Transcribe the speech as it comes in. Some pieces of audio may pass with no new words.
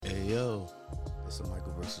It's the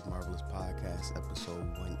Michael vs. Marvelous podcast, episode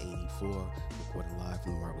 184, recorded live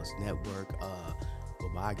from the Marvelous Network.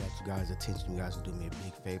 But I got you guys' attention. You guys will do me a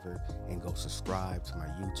big favor and go subscribe to my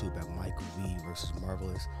YouTube at Michael V vs.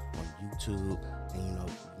 Marvelous on YouTube. And,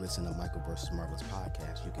 listen to Michael vs. Marvelous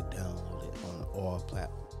podcast. You can download it on all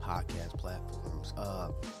podcast platforms.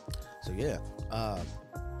 You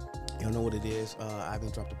don't know what it is. I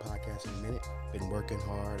haven't dropped a podcast in a minute. Been working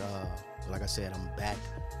hard. Like I said, I'm back.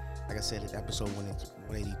 Like I said, in episode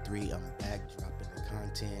 183, I'm back dropping the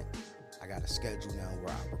content. I got a schedule now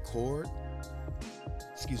where I record.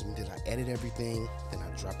 Then I edit everything. Then I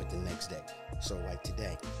drop it the next day. So like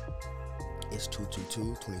today, it's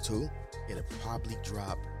 2/22/22. It'll probably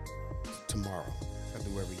drop tomorrow,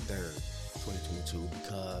 February 3rd, 2022,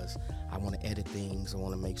 because I want to edit things. I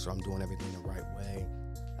want to make sure I'm doing everything the right way.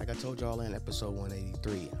 Like I told y'all in episode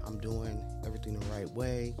 183, I'm doing everything the right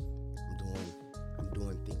way. I'm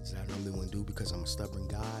doing things that I normally wouldn't do because I'm a stubborn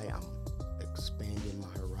guy. I'm expanding my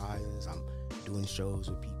horizons. I'm doing shows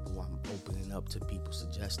with people. I'm opening up to people's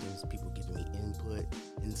suggestions, people giving me input,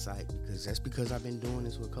 insight, because I've been doing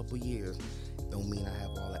this for a couple years. Don't mean I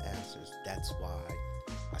have all the answers. That's why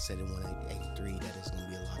I said in 183 that there's going to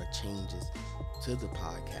be a lot of changes to the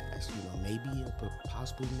podcast. Maybe a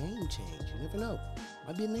possible name change. You never know.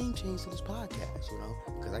 Might be a name change to this podcast,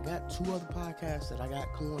 because I got two other podcasts that I got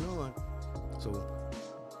going on. So,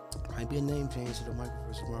 might be a name change to the Michael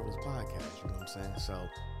vs. Marvelous podcast, you know what I'm saying? So,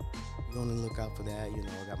 you're going to look out for that.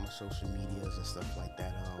 I got my social medias and stuff like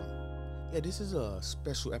that. This is a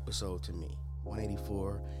special episode to me.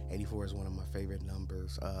 184. 84 is one of my favorite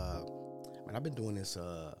numbers. I've been doing this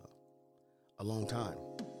a long time.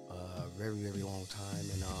 Very, very long time.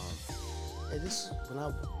 And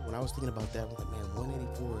when I was thinking about that, I was like, man,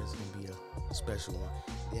 184 is going to be a special one.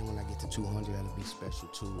 Then when I get to 200, that'll be special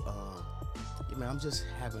too. I'm just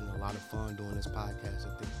having a lot of fun doing this podcast.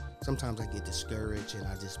 I think sometimes I get discouraged and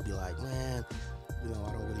I just be like, man,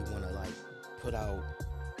 I don't really want to put out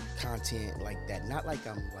content like that. Not like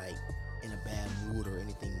I'm in a bad mood or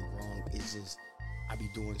anything wrong. It's just I be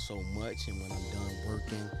doing so much, and when I'm done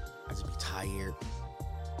working, I just be tired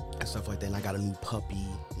and stuff like that. And I got a new puppy,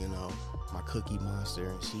 my Cookie Monster,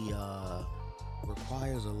 and she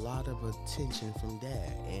requires a lot of attention from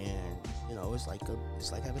dad. And it's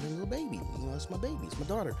like having a little baby. It's my baby, it's my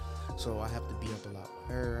daughter. So I have to be up a lot with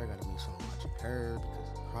her. I gotta make sure I'm watching her because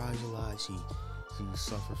she cries a lot. She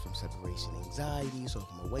suffers from separation anxiety. So if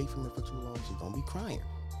I'm away from her for too long, she's gonna be crying.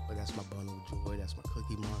 But that's my bundle of joy. That's my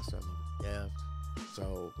Cookie Monster. I love her to death.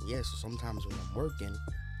 So sometimes when I'm working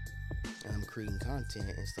and I'm creating content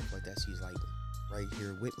and stuff like that, she's right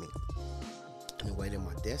here with me. And the way that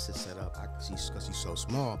my desk is set up, because she's so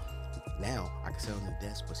small, now I can sit on the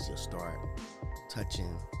desk, but she'll start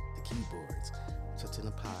touching the keyboards, touching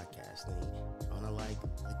the podcast thing, trying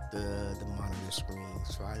to the monitor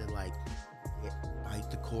screens, try to bite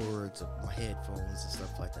the cords of my headphones and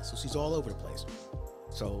stuff like that. So she's all over the place.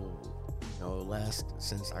 So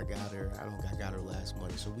since I got her, I got her last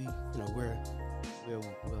month. So we're a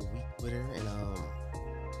week with her, and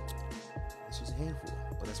she's a handful.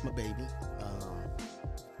 But that's my baby.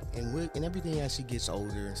 And everything as she gets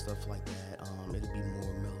older and stuff like that, it'll be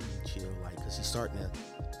more mellow and chill, cause she's starting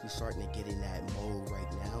to get in that mode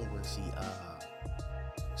right now where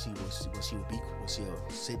she'll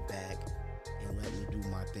sit back and let me do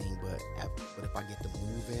my thing. But if I get to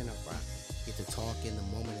move in, if I get to talk in the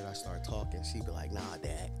moment that I start talking, she'd be like, nah,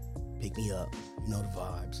 Dad, pick me up. You know the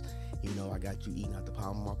vibes. I got you eating out the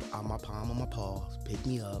palm of my paws. Pick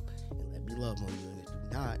me up and let me love on you. And if you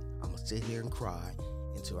not, I'm gonna sit here and cry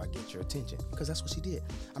until I get your attention, because that's what she did.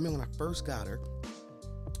 When I first got her,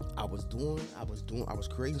 I was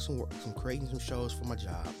creating some shows for my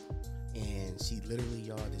job, and she literally,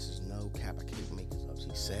 y'all, this is no cap, I can't make this up.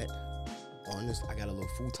 She sat on this. I got a little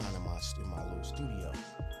futon in my little studio.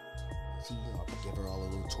 She, I give her all the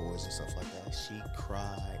little toys and stuff like that. She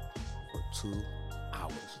cried for 2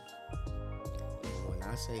 hours. And when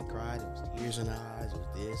I say cried, it was tears in her eyes, it was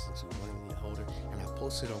this, and she wanted me to hold her. And I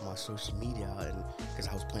posted on my social media, and because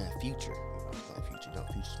I was playing Future.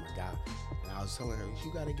 Future's my guy. And I was telling her,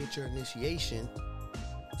 you got to get your initiation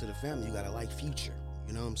to the family. You got to like Future.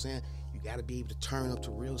 You know what I'm saying? You got to be able to turn up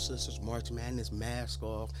to Real Sisters, March Madness, Mask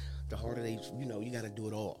Off, the Harder They, you got to do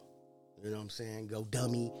it all. You know what I'm saying? Go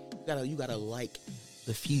Dummy. You gotta like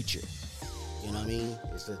the Future. You know what I mean?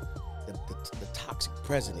 It's the toxic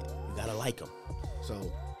president. You gotta like him. So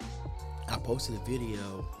I posted a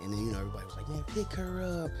video, and then, you know, everybody was like, man, pick her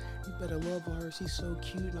up. You better love her. She's so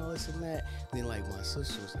cute and all this and that. And then, like, my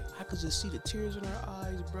sister was like, I could just see the tears in her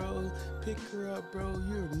eyes, bro. Pick her up, bro.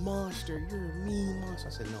 You're a monster. You're a mean monster.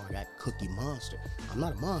 I said, no, I got Cookie Monster. I'm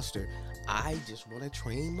not a monster. I just want to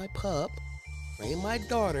train my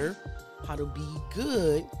daughter how to be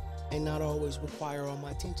good and not always require all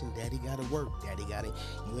my attention. Daddy gotta work. You ain't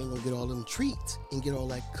gonna get all them treats and get all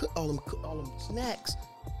them snacks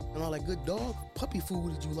and all that good dog puppy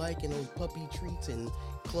food that you like and those puppy treats and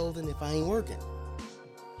clothing if I ain't working.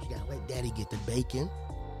 You gotta let daddy get the bacon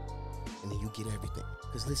and then you get everything.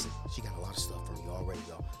 Because listen, she got a lot of stuff from me already,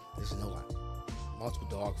 y'all. There's no lot. Multiple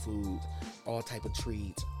dog foods, all type of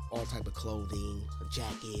treats, all type of clothing,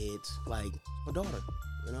 jackets, like my daughter.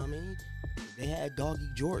 You know what I mean? They had doggy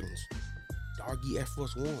Jordans, doggy Air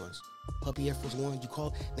Force Ones, puppy Air Force Ones, you call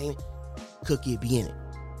it, name it, Cookie would be in it.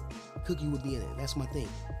 Cookie would be in it. That's my thing.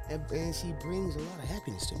 And she brings a lot of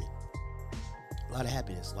happiness to me. A lot of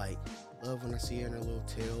happiness. Like, love when I see her in her little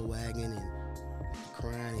tail wagging and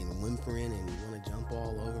crying and whimpering and want to jump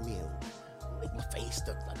all over me and make my face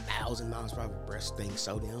stuck 1,000 miles per hour. Breast stinks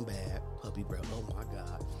so damn bad. Puppy breath, oh my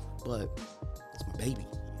God. But it's my baby,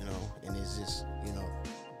 you know, and it's just, you know,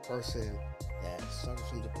 person that suffers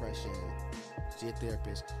from depression, see a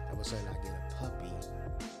therapist, all of a sudden I get a puppy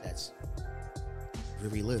that's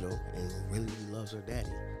very little and really loves her daddy.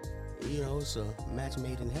 You know, it's a match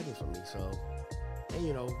made in heaven for me. So, and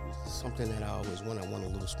you know, it's something that I always want. I want a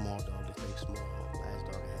little small dog to stay small. Last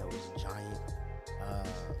dog I had was a giant.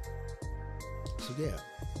 So yeah,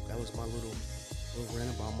 that was my little rant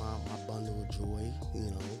about my bundle of joy. You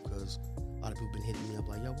know, because a lot of people been hitting me up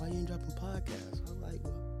like, yo, why you ain't dropping podcasts? I'm like,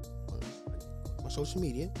 well, my social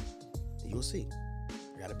media, and you'll see.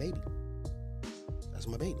 I got a baby. That's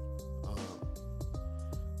my baby.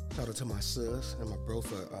 Shout out to my sis and my bro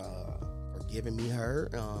for giving me her.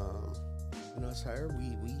 You know, it's her. We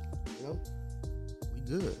you know, we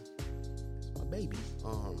good. It's my baby.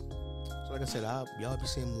 So like I said, y'all be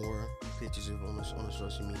seeing more pictures of on the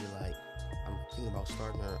social media. Like, I'm thinking about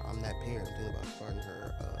starting her. I'm that parent. I'm thinking about starting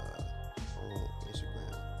her on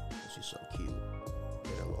Instagram. She's so cute.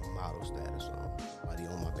 Get a little model status on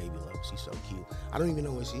my baby level. She's so cute. I don't even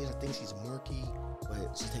know what she is. I think she's murky,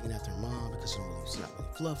 but she's taking after her mom because she's not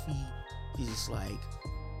really fluffy. She's just like,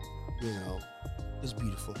 you know, it's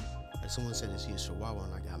beautiful. Like someone said that she is Chihuahua,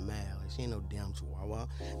 and I got mad. Like, she ain't no damn Chihuahua.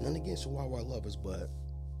 None against Chihuahua lovers, but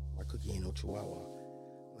my Cookie ain't no Chihuahua.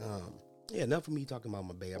 Yeah, enough of me talking about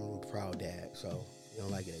my baby. I'm a proud dad, so you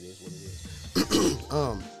don't like it, it is what it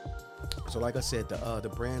is. So like I said,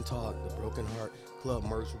 the Brand Talk, the Broken Heart Club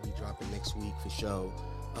merch will be dropping next week for show.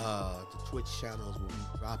 The Twitch channels will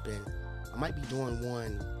be dropping. I might be doing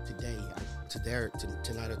one today,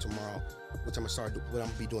 tonight or tomorrow, which I'm gonna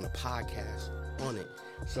be doing a podcast on it.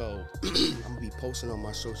 So I'm gonna be posting on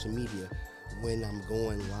my social media when I'm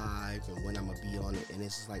going live and when I'm gonna be on it. And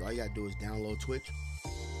it's just like, all you gotta do is download Twitch,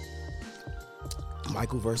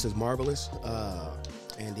 Michael versus Marvelous,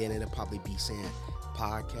 and then it'll probably be saying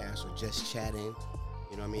podcast or just chatting.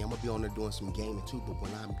 You know what I mean? I'm gonna be on there doing some gaming too, but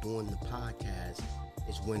when I'm doing the podcast,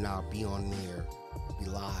 is when I'll be on there, be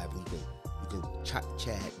live. You can chat,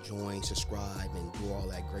 join, subscribe, and do all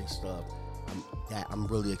that great stuff. I'm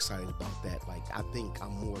really excited about that. Like, I think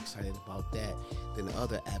I'm more excited about that than the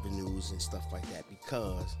other avenues and stuff like that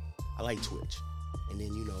because I like Twitch. And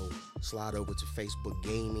then, you know, slide over to Facebook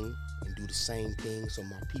Gaming and do the same thing. So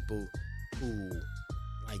my people who,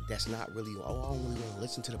 like, that's not really, I don't really want to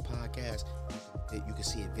listen to the podcast, you can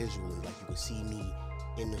see it visually. Like, you can see me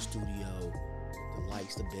in the studio, the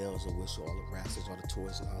lights, the bells, the whistle, all the graphics, all the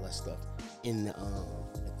toys, and all that stuff in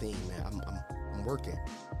the thing, man. I'm working.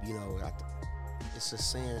 You know, it's a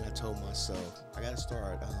saying I told myself. I gotta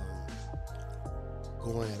start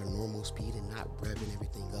going at a normal speed and not revving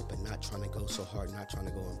everything up and not trying to go so hard, not trying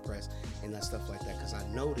to go impress and that stuff like that. Because I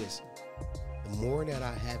noticed the more that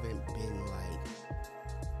I haven't been like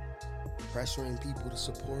pressuring people to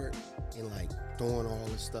support and like throwing all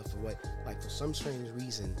this stuff away, like for some strange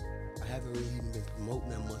reason, I haven't really even been promoting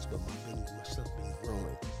that much, but my stuff been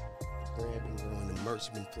growing. The brand been growing, the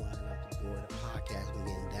merch been flying out the door, the podcast been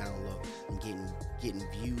getting download, I'm getting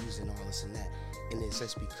views and all this and that. And it's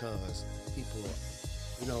just because people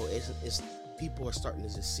are, you know, it's people are starting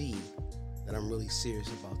to just see that I'm really serious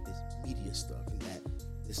about this media stuff and that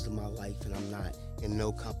this is my life and I'm not in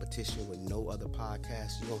no competition with no other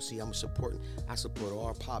podcasts. You're gonna see I support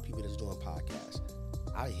all pop people that's doing podcasts.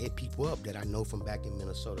 I hit people up that I know from back in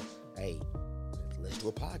Minnesota. Hey, let's do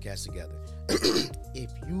a podcast together. If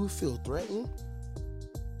you feel threatened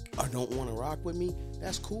or don't want to rock with me,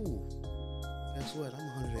 that's cool. guess what? I'm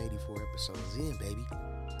 184 episodes in, baby.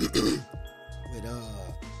 With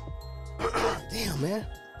damn man,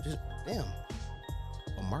 just damn,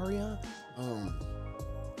 Omarion.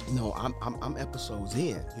 No, I'm episodes in.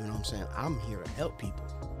 You know what I'm saying? I'm here to help people.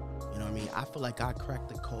 You know what I mean? I feel like I crack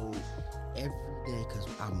the code every day because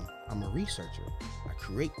I'm a researcher. I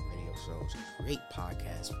create radio shows, I create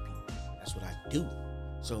podcasts for people. That's what I do.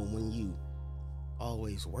 So when you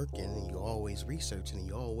always working and you're always researching and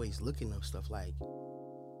you're always looking up stuff, like,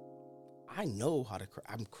 I know how to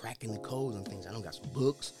I'm cracking the codes and things. I don't got some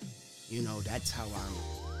books, you know. That's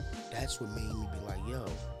what made me be like, yo,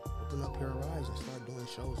 open up your horizon, start doing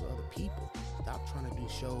shows with other people. Stop trying to do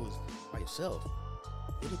shows by yourself.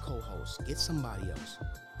 Get a co-host, get somebody else,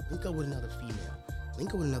 link up with another female,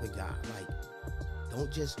 link up with another guy. Like,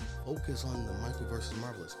 don't just focus on the Michael versus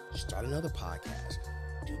Marvelous. Start another podcast.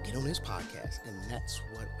 Get on this podcast, and that's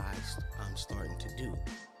what I'm starting to do.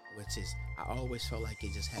 Which is, I always felt like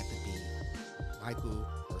it just had to be Michael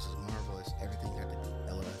versus Marvelous. Everything had to be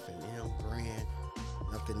LF&M brand,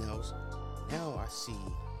 nothing else. Now I see,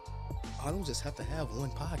 I don't just have to have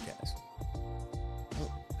one podcast.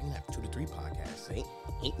 I can have 2 to 3 podcasts.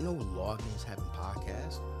 Ain't no logins having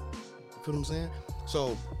podcasts. You feel what I'm saying?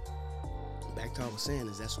 So back to what I was saying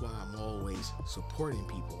is that's why I'm always supporting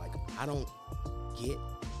people. Like, I don't get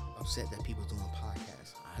upset that people doing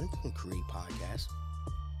podcasts. I didn't create podcasts.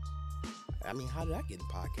 I mean, how did I get in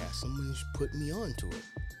podcasts? Someone put me onto it.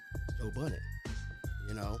 Joe Budden,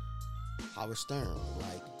 you know, Howard Stern,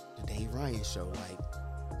 like the Dave Ryan Show, like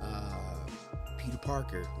Peter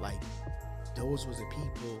Parker, like those was the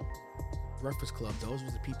people. Breakfast Club, those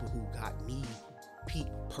was the people who got me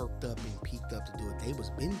perked up and peaked up to do it. They was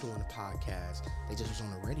been doing the podcast. They just was on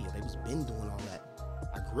the radio. They was been doing all that.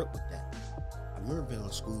 I grew up with that. I remember being on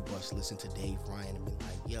a school bus listening to Dave Ryan and being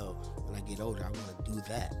like, yo, when I get older, I want to do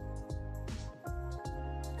that.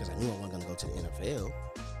 Because I knew I wasn't going to go to the NFL.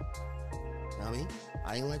 You know what I mean?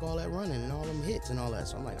 I ain't like all that running and all them hits and all that.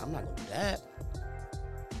 So I'm like, I'm not going to do that.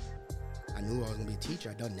 I knew I was going to be a teacher.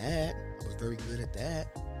 I done that. I was very good at that.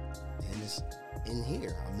 And it's in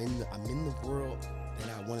here. I'm in the world that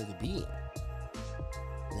I wanted to be in.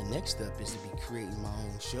 And the next step is to be creating my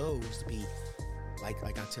own shows, to be like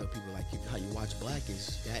I tell people, like how you watch Blackish,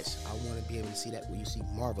 that's, I want to be able to see that where you see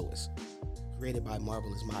Marvelous, created by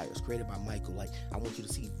Marvelous Myers, created by Michael. Like, I want you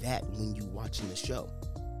to see that when you watching the show,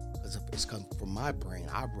 because it's come from my brain.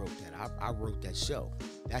 I wrote that. I wrote that show.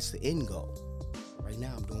 That's the end goal. Right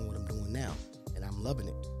now, I'm doing what I'm doing now, and I'm loving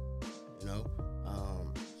it. You know,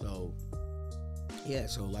 so yeah.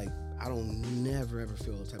 So like, I don't never ever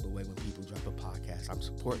feel the type of way when people drop a podcast. I'm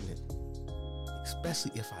supporting it,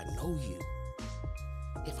 especially if I know you.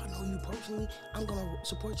 If I know you personally, I'm going to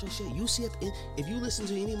support your shit. You see, if you listen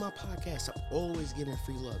to any of my podcasts, I'm always giving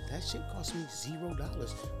free love. That shit costs me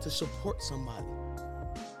 $0 to support somebody.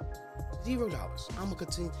 $0. I'm going to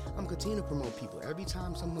continue to promote people. Every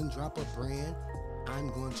time someone drop a brand,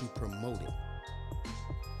 I'm going to promote it.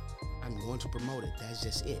 I'm going to promote it. That's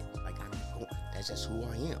just it. Like, that's just who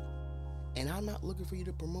I am. And I'm not looking for you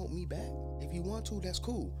to promote me back. If you want to, that's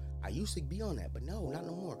cool. I used to be on that, but no, not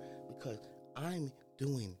no more. Because I'm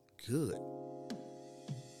doing good.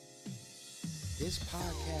 This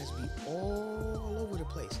podcast be all over the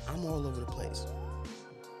place. I'm all over the place.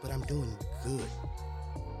 But I'm doing good.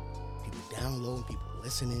 People downloading, people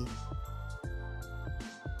listening.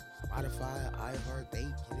 Spotify, iHeart, they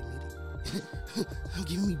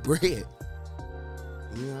giving me bread.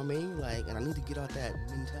 You know what I mean? Like, and I need to get out that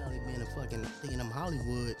mentality, man, of fucking thinking I'm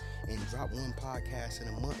Hollywood and drop one podcast in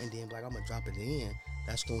a month and then be like, I'm gonna drop it in.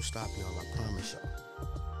 That's gonna stop y'all, I promise y'all.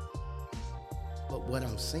 But what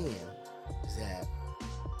I'm saying is that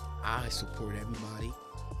I support everybody.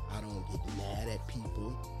 I don't get mad at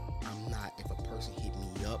people. I'm not, if a person hit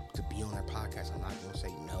me up to be on their podcast, I'm not gonna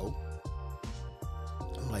say no.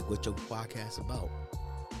 I'm like, what your podcast about?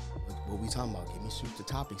 What we talking about? Give me shoot the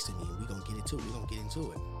topics to me and we gonna get into it. We gonna get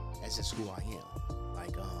into it. That's just who I am.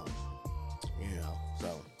 Like, you know,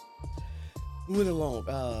 so moving along,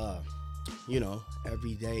 you know,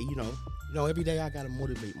 every day, every day I gotta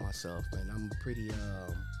motivate myself, and I'm a pretty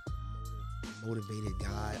motivated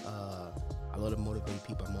guy. I love to motivate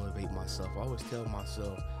people. I motivate myself. I always tell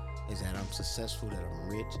myself is that I'm successful, that I'm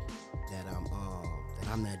rich, that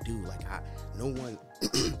I'm that dude. Like, no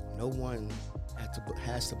one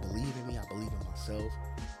has to believe in me. I believe in myself.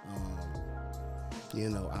 You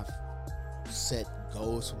know, I've set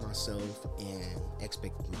goals for myself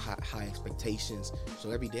and high expectations.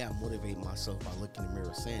 So every day I motivate myself by looking in the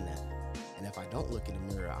mirror saying that. And if I don't look in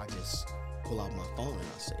the mirror, I just pull out my phone and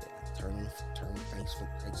I say it. Turn the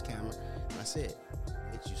face camera and I say it.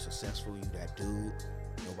 that you're successful, you that dude.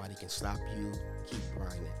 Nobody can stop you. Keep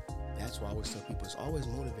grinding. That's why I always tell people, it's always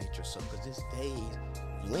motivate yourself, because there's days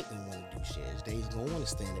you ain't gonna want to do shit. There's days you gonna want to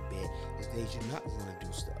stay in the bed. There's days you're not gonna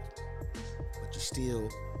do stuff, but you still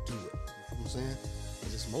do it. You know what I'm saying?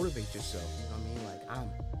 And just motivate yourself. You know what I mean?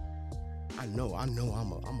 Like I know I'm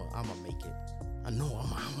gonna make it. I know I'm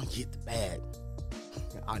gonna get the bag.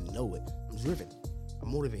 I know it. I'm driven.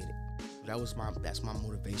 I'm motivated. That's my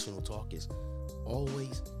motivational talk, is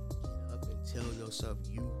always get up and tell yourself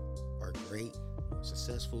you are great, you're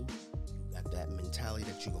successful, you got that mentality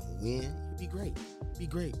that you're gonna win. You'll be great. Be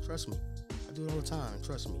great. Trust me. I do it all the time.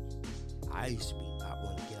 Trust me. I used to be not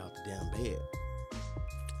want to get out the damn bed.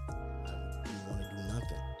 I didn't want to do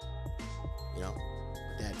nothing. You know?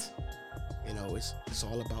 But that's, you know, it's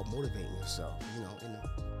all about motivating yourself, you know, and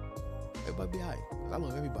everybody be alright. I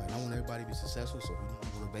love everybody. I want everybody to be successful, so if you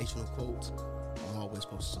need motivational quotes, I'm always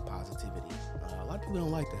posting some positivity. A lot of people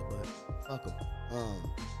don't like that, but fuck them.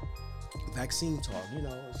 Vaccine talk, you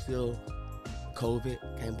know, it's still COVID.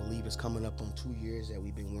 Can't believe it's coming up on 2 years that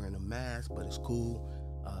we've been wearing a mask, but it's cool.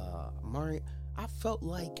 I felt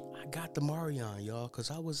like I got the Marion, y'all, because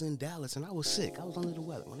I was in Dallas and I was sick. I was under the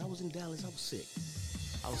weather. When I was in Dallas, I was sick.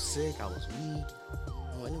 I was weak,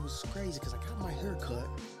 and it was crazy because I got my hair cut.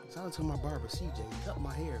 So I went to my barber, CJ, he cut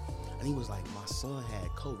my hair, and he was like, my son had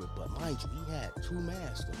COVID, but mind you, he had 2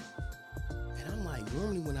 masks on. And I'm like,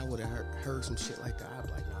 normally when I would have heard some shit like that, I'd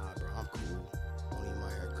be like, nah, bro, I'm cool. I don't need my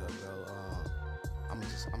hair cut, bro.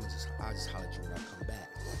 I'll just holler at you when I come back.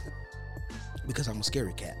 Because I'm a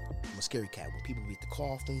scary cat. I'm a scary cat. When people be the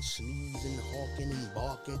coughing, sneezing, hawking, and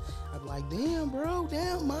barking, I'm like, damn, bro,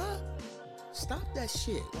 damn, ma. Stop that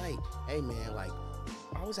shit. Like, hey, man, like,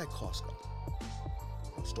 I was at Costco.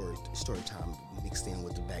 Story time mixed in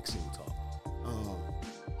with the vaccine talk.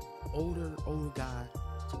 Older guy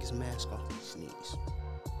took his mask off and sneezed.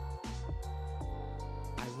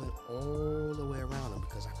 I went all the way around him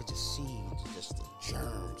because I could just see just the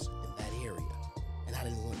germs in that area. And I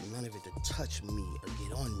didn't want none of it to touch me or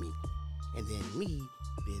get on me. And then me,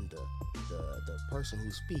 being the person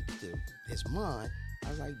who speaks to his mind, I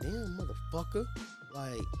was like, damn, motherfucker.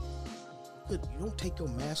 Like, you don't take your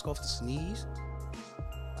mask off to sneeze?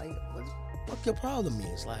 Like, what your problem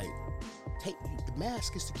is? Like, the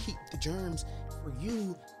mask is to keep the germs for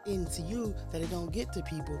you into you, that it don't get to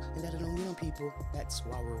people and that it don't get on people. That's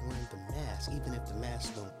why we're wearing the mask. Even if the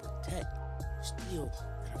mask don't protect, you still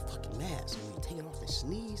got a fucking mask. And when you take it off and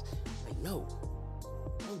sneeze, like, no,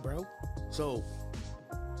 bro. So,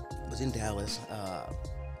 I was in Dallas,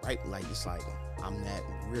 right? Like, it's like, I'm that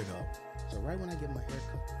weirdo. So right when I get my hair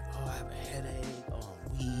cut, I have a headache,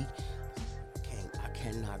 I'm weak, I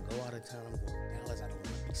cannot go out of town, I'm going to Dallas, I don't want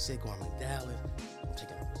to be sick while I'm in Dallas, I'm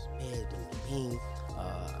taking off this bed, doing the pain.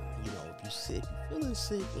 You know, if you're sick, you're feeling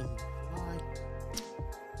sick, and you fly,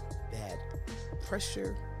 that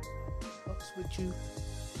pressure fucks with you,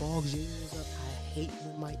 fogs your ears up. I hate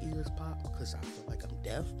when my ears pop because I feel like I'm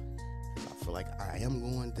deaf. I feel like I am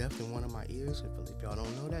going deaf in one of my ears. If y'all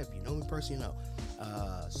don't know that, if you know me personally, you know.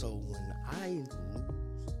 So when I lose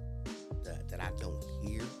that I don't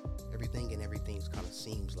hear everything, and everything kind of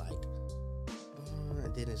seems like,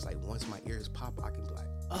 and then it's like once my ears pop, I can be like,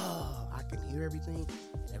 I can hear everything,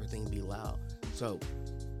 and everything be loud. So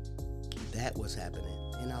that was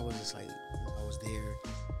happening, and I was just like, I was there,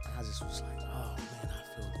 and I just was like, oh man, I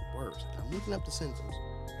feel the worst. And I'm looking up the symptoms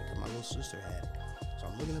because my little sister had it. So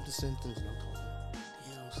I'm looking up the symptoms, and I'm talking,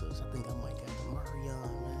 damn, sis, I think I might got the Marion,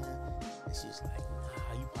 man. And she's like,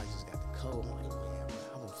 nah, you probably just got the cold. I'm like, man,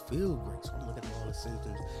 I don't feel great. So I'm looking at all the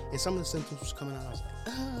symptoms, and some of the symptoms was coming out. I was like,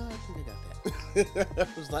 I think I got that.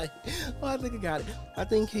 I was like, oh, I think I got it. I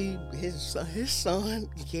think his son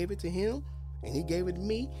gave it to him, and he gave it to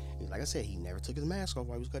me. And like I said, he never took his mask off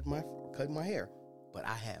while he was cutting my hair. But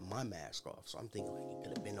I had my mask off, so I'm thinking like it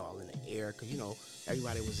could have been all in the air, because, you know,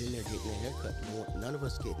 everybody was in there getting their haircut. None of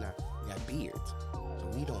us we got beards, so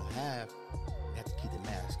we have to keep the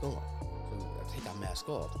mask on. So I take our mask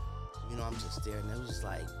off. You know, I'm just there, and it was just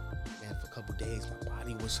like, man, for a couple days, my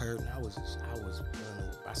body was hurting.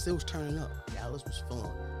 I still was turning up. Dallas was fun.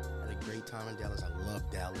 I had a great time in Dallas. I love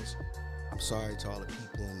Dallas. I'm sorry to all the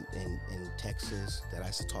people in Texas that I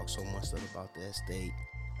used to talk so much stuff about that state.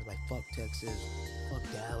 Like, fuck Texas, fuck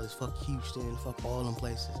Dallas, fuck Houston, fuck all them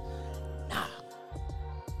places. Nah.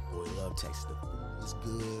 Boy, love Texas. The food is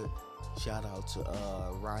good. Shout out to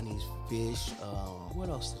Ronnie's Fish. What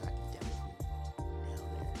else did I eat down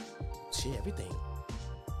there? Shit, everything.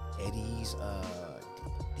 Eddie's,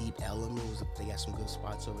 Deep Elements. They got some good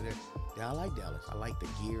spots over there. Yeah, I like Dallas. I like the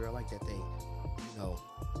gear. I like that thing. You know,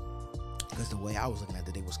 because the way I was looking at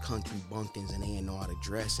it, they was country bumpkins and they didn't know how to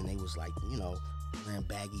dress, and they was like, wearing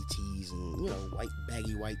baggy tees and,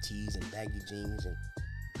 baggy white tees and baggy jeans and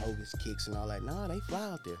bogus kicks and all that. Nah, they fly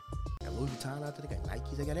out there. Got Louis Vuitton out there, they got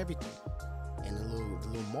Nikes, they got everything. And the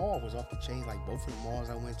little mall was off the chain. Like both of the malls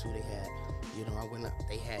I went to, they had,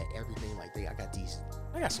 they had everything. Like I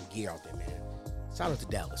got some gear out there, man. Shout out to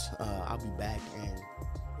Dallas. I'll be back in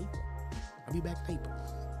April. I'll be back in April.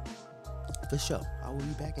 For sure. I will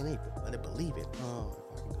be back in April. Better believe it. If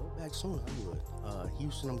I can go back soon, I would.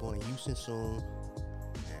 Houston, I'm going to Houston soon.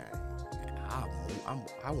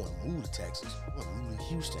 I want to move to Texas. I want to move to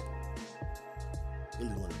Houston.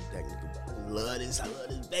 Really want to be that nigga. I love this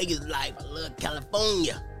Vegas life. I love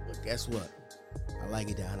California. But guess what? I like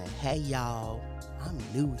it down there. Hey, y'all. I'm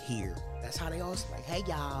new here. That's how they always like, hey,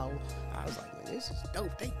 y'all. I was like, man, this is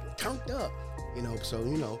dope. They turned up. So,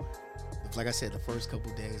 like I said, the first couple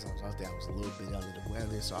days I was out there, I was a little bit under the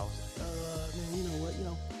weather. So I was like, man, you know what?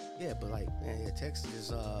 Yeah, but like, man, yeah, Texas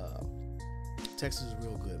is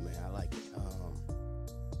real good, man. I like it.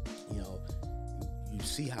 You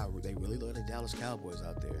see how they really love the Dallas Cowboys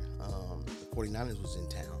out there. The 49ers was in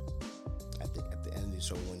town at the end of the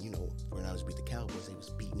show when, 49ers beat the Cowboys. They was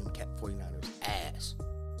beating them 49ers ass.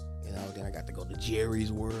 Then I got to go to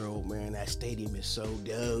Jerry's World, man. That stadium is so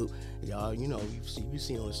dope. Y'all, you've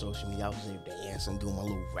seen on the social media, I was there dancing, doing my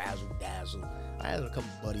little razzle-dazzle. I had a couple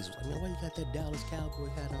buddies who was like, man, why you got that Dallas Cowboy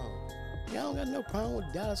hat on? Yeah, I don't got no problem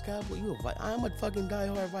with Dallas Cowboy. I'm a fucking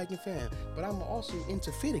diehard Viking fan, but I'm also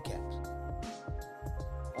into fitted caps.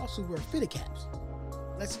 Also wear fitted caps.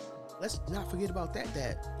 Let's not forget about that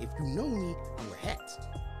if you know me, I wear hats.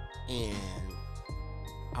 And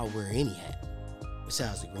I'll wear any hat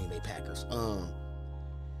besides the Green Bay Packers.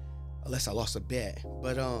 Unless I lost a bet.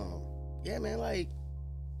 But yeah, man, like,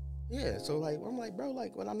 yeah, so like I'm like, bro,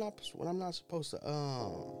 like when I'm not supposed to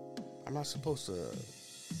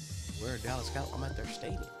wear a Dallas Cowboys, I'm at their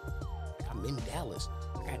stadium. Like, I'm in Dallas.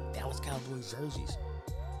 I got Dallas Cowboys jerseys.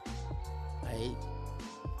 Like,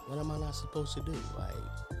 what am I not supposed to do? Like,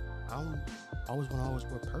 I always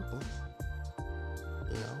wear purple.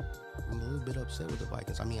 I'm a little bit upset with the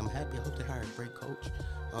Vikings. I mean, I'm happy. I hope they hire a great coach.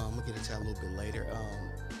 I'm gonna get into that a little bit later.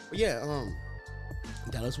 But yeah,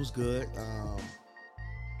 Dallas was good.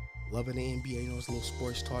 Loving the NBA. It's a little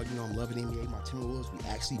sports talk. I'm loving the NBA. My Timberwolves, we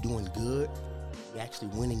actually doing good. We actually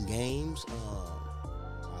winning games.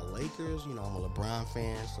 My Lakers, I'm a LeBron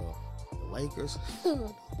fan, so the Lakers,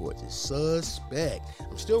 boys is suspect.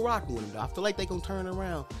 I'm still rocking with them, though. I feel like they gonna turn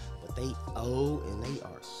around, but they and they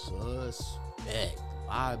are suspect.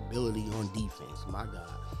 Liability on defense, my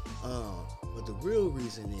God. But the real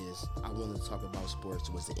reason is I wanted to talk about sports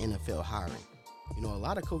was the NFL hiring. A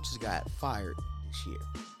lot of coaches got fired this year.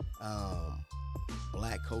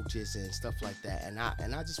 Black coaches and stuff like that, and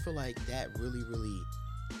I just feel like that really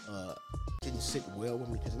didn't sit well with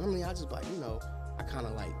me, because normally I just I kind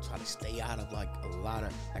of like try to stay out of like a lot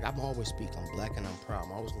of, like, I'm always speak on black and I'm proud.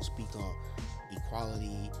 I'm always gonna speak on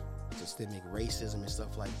equality, systemic racism and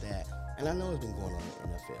stuff like that. And I know it's been going on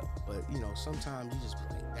in the NFL, but sometimes you just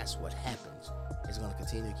be like, that's what happens. It's gonna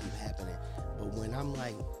continue to keep happening. But when I'm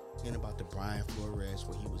like hearing about the Brian Flores,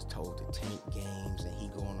 where he was told to tank games and he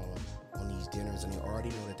going on these dinners, and they already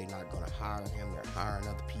know that they're not gonna hire him, they're hiring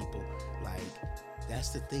other people. Like, that's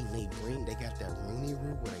the thing. They got that Rooney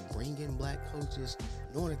Rule where they bring in black coaches,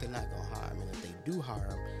 knowing that they're not gonna hire them. And if they do hire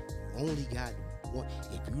them, you only got one.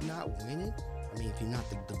 If you're not winning, if you're not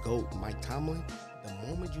the GOAT, Mike Tomlin, the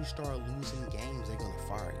moment you start losing games, they're gonna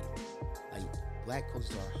fire you. Like, black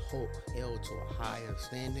coaches are held to a higher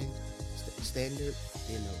standard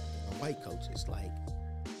than the white coaches. Like,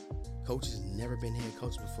 coaches never been head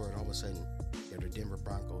coach before, and all of a sudden they're the Denver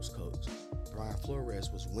Broncos coach. Brian Flores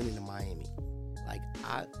was winning in Miami. Like,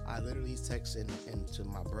 I literally texted into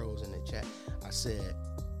my bros in the chat. I said,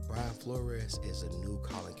 Brian Flores is a new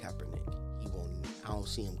Colin Kaepernick. I don't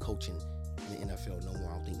see him coaching in the NFL no more.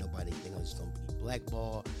 I don't think nobody thinks he's going to be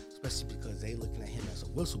blackballed, especially because they looking at him as a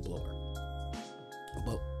whistleblower.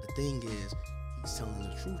 But the thing is, he's telling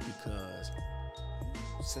the truth, because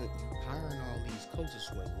you hiring all these coaches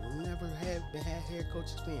who never had head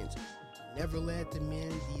coach experience, never led the men,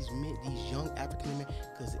 these young African men,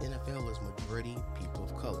 because the NFL is majority people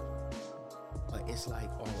of color. But it's like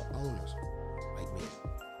all the owners, white men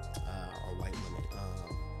or white women.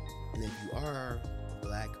 And if you are a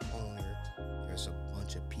black owner, there's a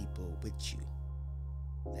bunch of people with you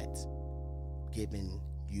that's giving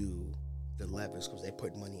you the levers, because they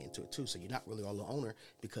put money into it too. So you're not really all the owner,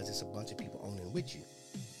 because it's a bunch of people owning with you.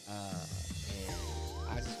 And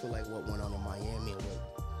I just feel like what went on in Miami and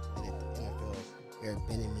what in the NFL, Eric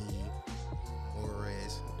Bieniemy,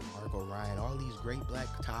 Morris, Marco Ryan, all these great black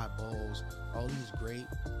Todd Bowles, all these great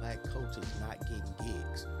black coaches not getting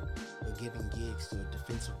gigs, but giving gigs to a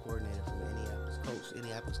defensive coordinator from the Indianapolis Colts.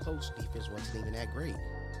 Indianapolis Colts defense wasn't even that great.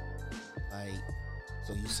 Like,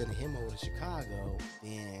 so you send him over to Chicago,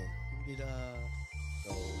 then who did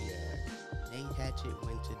Nate Hatchett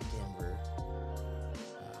went to Denver.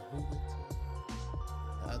 Who went to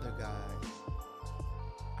the other guy?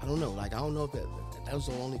 I don't know. Like, I don't know if that was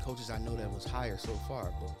the only coaches I know that was hired so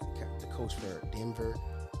far. But the coach for Denver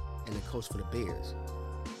and the coach for the Bears.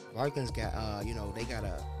 Vikings got, they got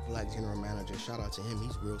a black general manager. Shout out to him.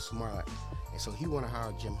 He's real smart. And so he wanted to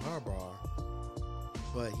hire Jim Harbaugh,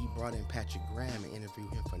 but he brought in Patrick Graham and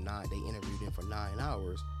interviewed him for 9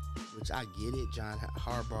 hours, which I get it. John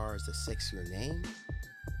Harbaugh is the sexier name.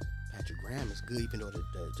 Patrick Graham is good, even though the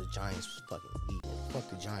Giants fuck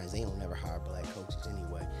the Giants. They don't never hire black coaches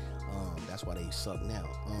anyway. That's why they suck now.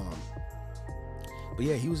 But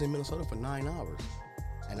yeah, he was in Minnesota for 9 hours.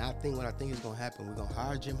 And what I think is going to happen, we're going to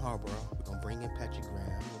hire Jim Harbaugh. We're going to bring in Patrick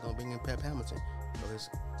Graham. We're going to bring in Pep Hamilton. So his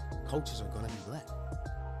coaches are going to be black.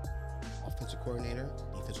 Offensive coordinator,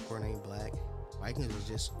 defensive coordinator, black. Vikings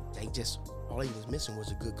was all he was missing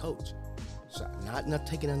was a good coach. So not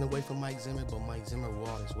taking nothing away from Mike Zimmer, but Mike Zimmer will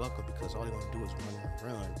always welcome because all he want to do is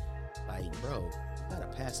run. Like, bro, you got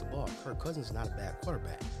to pass the ball. Kirk Cousins is not a bad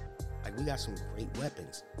quarterback. Like, we got some great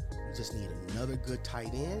weapons. We just need another good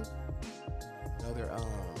tight end. We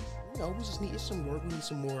just need some work. We need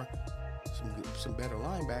some better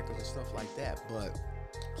linebackers and stuff like that. But,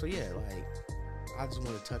 so yeah, like, I just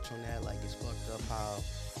want to touch on that. Like, it's fucked up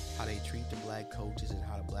how they treat the black coaches and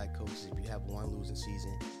how the black coaches, if you have one losing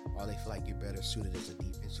season, or they feel like you're better suited as a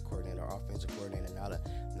defensive coordinator or offensive coordinator, not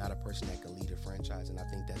a person that can lead a franchise. And I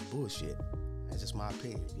think that's bullshit. That's just my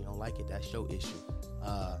opinion. If you don't like it, that's your issue.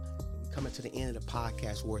 We're coming to the end of the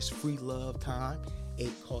podcast where it's free love time. It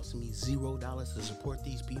costs me $0 to support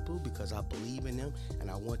these people because I believe in them and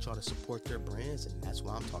I want y'all to support their brands, and that's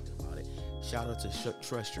why I'm talking about it. Shout out to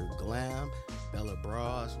Trust Your Glam, Bella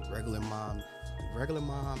Bras, Regular Mom,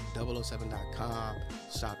 007.com,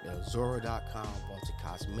 shopdelzora.com,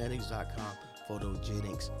 balticosmetics.com,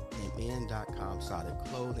 photogenicsmn.com, Solid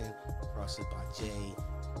Clothing, Frosted by Jay.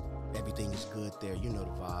 Everything is good there. You know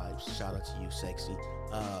the vibes. Shout out to you, sexy.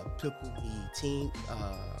 Pickle Me Team,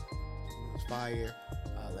 fire.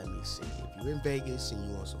 Let me see. If you're in Vegas and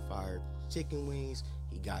you want some fire chicken wings,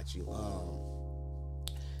 he got you.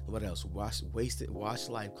 What else? Wash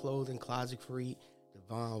Life Clothing, Closet Free,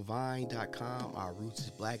 DevonVine.com. Our Roots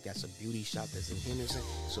is Black. That's a beauty shop that's in Henderson.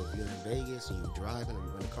 So if you're in Vegas and you're driving or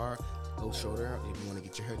you're in a car, go show her. If you want to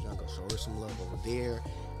get your hair done, go show her some love over there.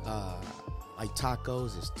 Like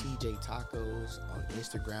tacos, it's TJ Tacos on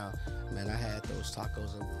Instagram. Man, I had those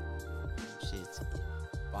tacos. Shit's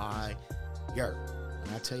fire.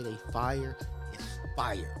 When I tell you they fire, it's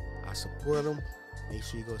fire. I support them. Make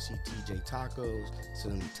sure you go see TJ Tacos.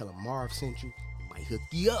 Tell them Marv sent you. He might hook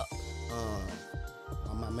you up.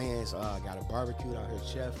 My man's got a barbecue out here,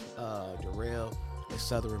 Chef Darrell at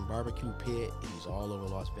Southern Barbecue Pit. He's all over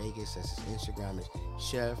Las Vegas. That's his Instagram is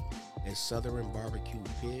Chef at Southern Barbecue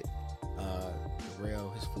Pit.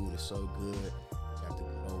 Darrell, his food is so good. Got the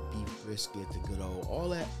good old beef brisket, the good old all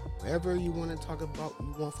that. Whatever you want to talk about,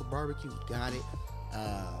 you want for barbecue, you got it.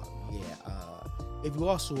 If you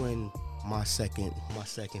also in my second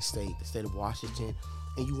state, the state of Washington,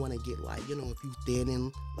 and you want to get like, if you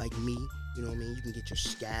thinning like me, you know what I mean, you can get your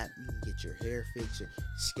scalp, you can get your hair fixed, your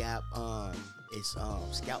scalp, it's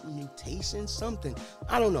scalp mutation, something.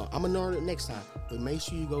 I don't know. I'm gonna learn it next time. But make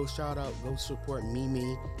sure you go support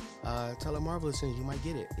Mimi. Tell her Marvelous Things, you might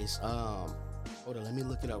get it. It's hold on, let me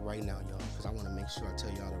look it up right now, y'all, because I want to make sure I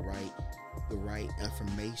tell y'all the right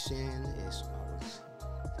information.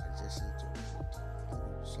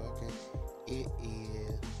 It is.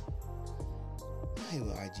 Why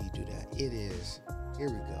will IG do that? It is. Here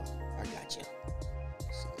we go. I got you.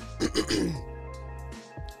 So,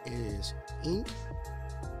 it is Ink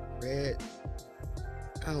Red.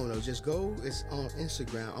 I don't know. Just go. It's on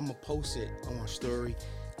Instagram. I'm gonna post it on my story.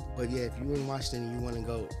 But yeah, if you're in Washington and you want to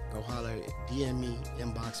go holler, DM me,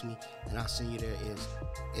 inbox me, and I'll send you there.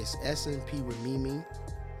 It's S&P with Mimi.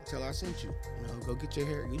 Tell her I sent you. Go get your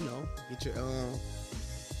hair. Get your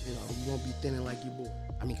you won't be thinning like your boy.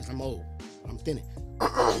 I mean, because I'm old. I'm thinning.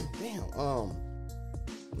 Damn. Now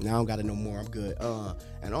I don't got to know more. I'm good.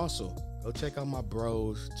 And also, go check out my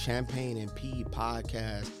bros, Champagne and P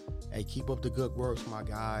podcast. Hey, keep up the good works, my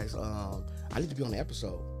guys. I need to be on the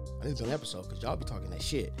episode. Because y'all be talking that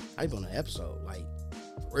shit. I need to be on the episode. Like,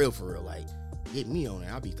 for real. Like, get me on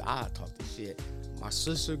there. I'll talk this shit. My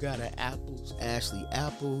sister got an Apples, Ashley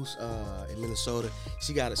Apples, in Minnesota.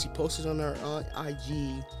 She posted on her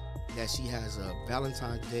IG that she has a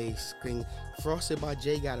Valentine's Day thing. Frosted by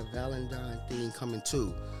Jay got a Valentine thing coming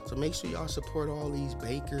too. So make sure y'all support all these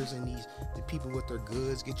bakers and the people with their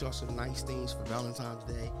goods. Get y'all some nice things for Valentine's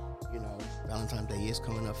Day. You know, Valentine's Day is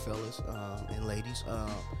coming up, fellas and ladies. So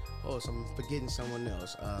I'm forgetting someone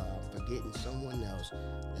else.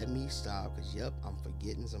 Let me stop, because, yep, I'm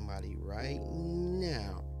forgetting somebody right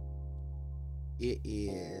now. It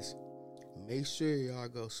is, make sure y'all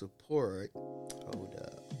go support. Hold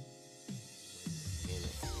up. Wait a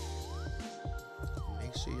minute.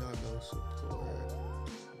 Make sure y'all go support.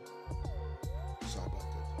 Sorry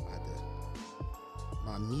about that.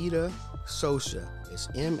 Mamita Social. It's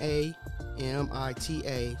MAMITA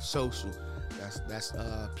Social. That's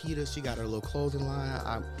Peter. She got her little clothing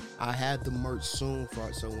line. I have the merch soon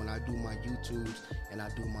so when I do my YouTubes and I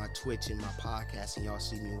do my Twitch and my podcast and y'all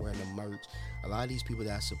see me wearing the merch, a lot of these people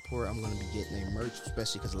that I support, I'm gonna be getting their merch,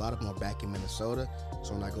 especially because a lot of them are back in Minnesota.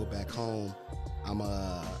 So when I go back home, I'm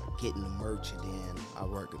getting the merch and then I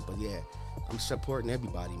work it. But yeah, I'm supporting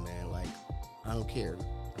everybody, man. Like, I don't care.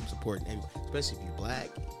 I'm supporting everybody, especially if you're black,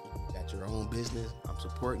 you got your own business. I'm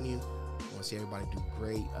supporting you. I want to see everybody do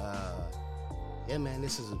great. Yeah, man,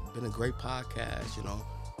 this has been a great podcast. You know,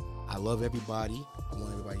 I love everybody. I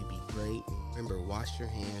want everybody to be great. Remember, wash your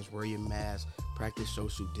hands, wear your mask, practice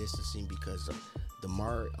social distancing, because the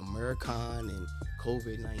American and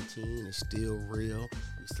COVID-19 is still real.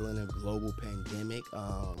 We're still in a global pandemic.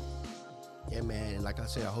 Yeah, man, and like I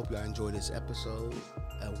said, I hope y'all enjoyed this episode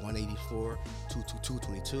at 184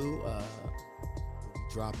 22222. We'll be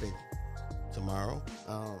dropping tomorrow.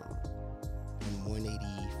 And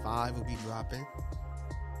 185 will be dropping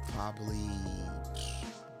probably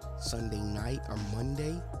Sunday night or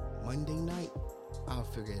Monday night. I'll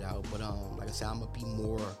figure it out. But like I said, I'm gonna be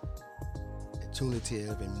more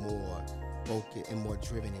attunative and more focused and more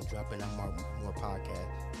driven and dropping out more podcasts.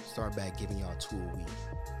 Start back giving y'all 2 a week.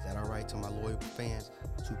 Is that all right to my loyal fans?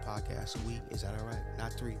 2 podcasts a week. Is that all right?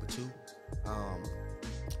 Not 3, but 2.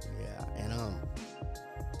 Yeah, and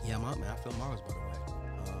yeah, I'm out, man. I feel Mars, by the way.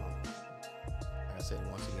 Like I said,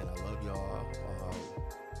 once again, I love y'all.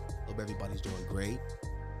 Hope everybody's doing great.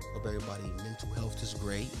 Hope everybody's mental health is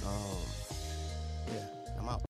great.